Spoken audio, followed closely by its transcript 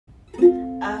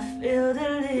I feel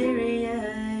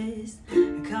delirious.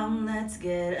 Come, let's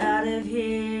get out of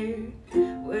here.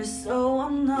 We're so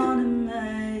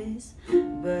anonymous,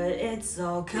 but it's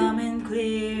all coming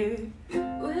clear.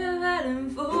 We're heading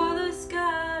for the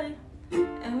sky,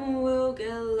 and we'll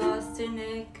get lost in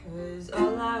it. 'Cause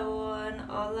all I want,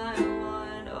 all I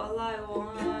want, all I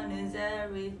want is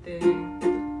everything.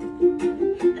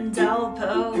 And I'll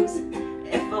pose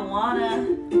if I wanna,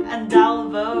 and I'll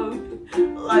vote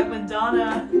like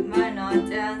Madonna. Might not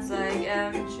dance like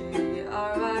MG,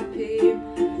 R.I.P.,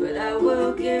 but I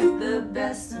will give the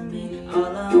best of me.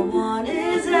 All I want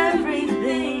is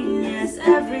everything, yes,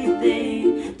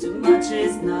 everything. Too much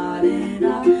is not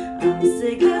enough. I'm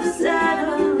sick of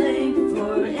settling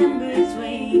for in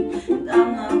between, and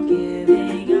I'm not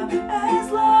giving up.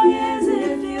 As long as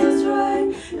it feels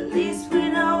right, at least we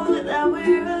know that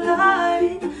we're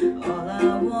alive. All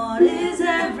I want is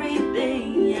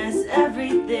everything, yes,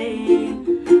 everything.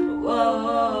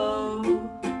 Whoa,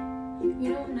 we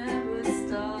don't ever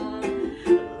stop.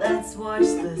 Let's watch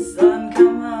the sun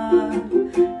come up,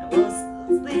 and we'll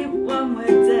sleep when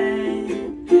we're dead.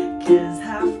 'Cause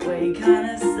halfway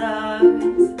kinda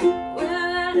sucks. We're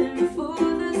heading for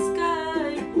the sky,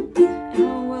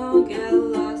 and we'll get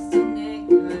lost in it.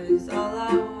 'Cause all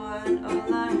I want, all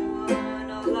I want,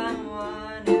 all I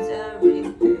want is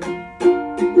everything.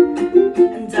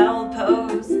 And I'll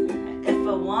pose if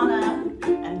I wanna,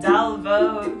 and I'll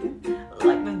vote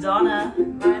like Madonna.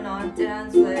 Might not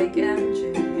dance like MG,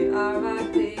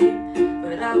 R.I.P.,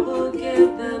 but I will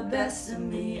give the best of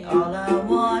me. All I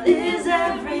want is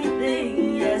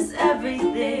everything, yes,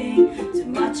 everything. Too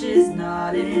much is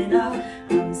not enough.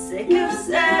 I'm sick of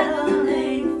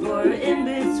settling for in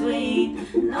between,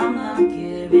 and I'm not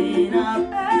giving up.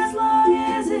 As long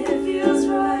as it feels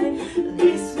right, at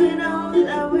least we know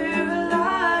that we're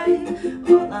alive.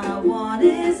 All I want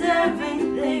is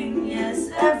everything, yes,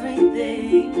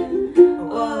 everything.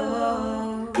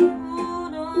 Whoa,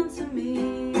 hold on to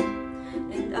me,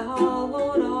 and I'll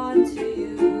hold on to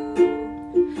you.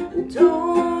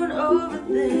 Don't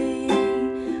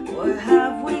overthink, what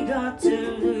have we got to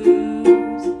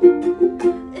lose?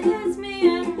 It's me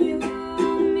and you,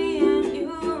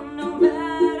 no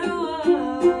matter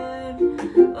what.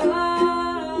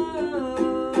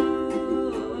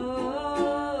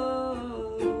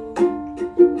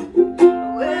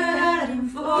 We're heading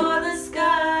for the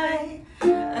sky,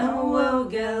 and we'll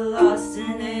get lost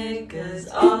in it. 'Cause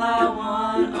all I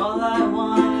want, all I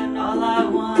want, all I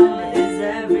want is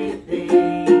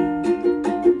everything.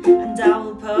 And I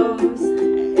will pose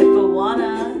if I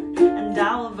wanna, and I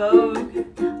will vote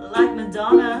like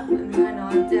Madonna. I might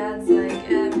not dance like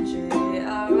MG,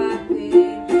 R.I.P.,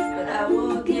 but I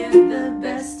will give the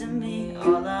best of me.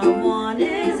 All I want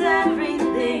is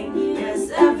everything, yes,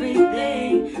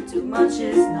 everything. Too much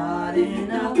is not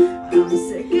enough. I'm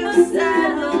sick of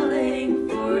settling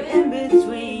for in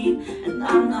between, and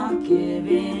I'm not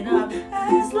giving up.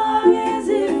 As long as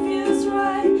it feels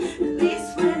right, at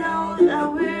least we know that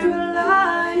we're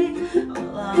alive.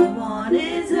 All I want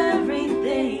is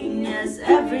everything, yes,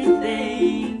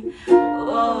 everything.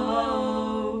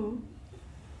 Whoa,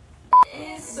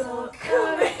 it's all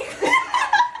coming.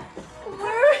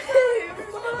 We're heading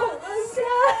for the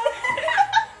sky.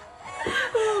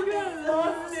 Oh God,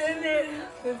 lost in it.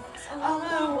 All I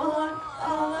want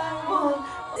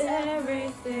is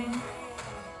everything.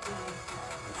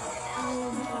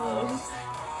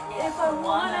 If I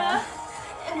wanna,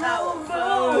 and I will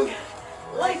vote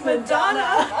like Madonna.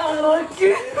 I'm not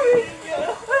giving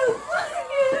up.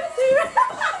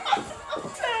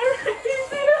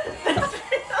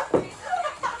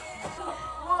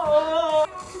 Whoa,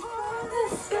 the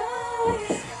sky,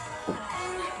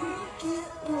 and we get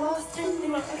lost in it.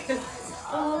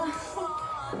 All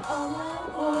I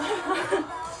want.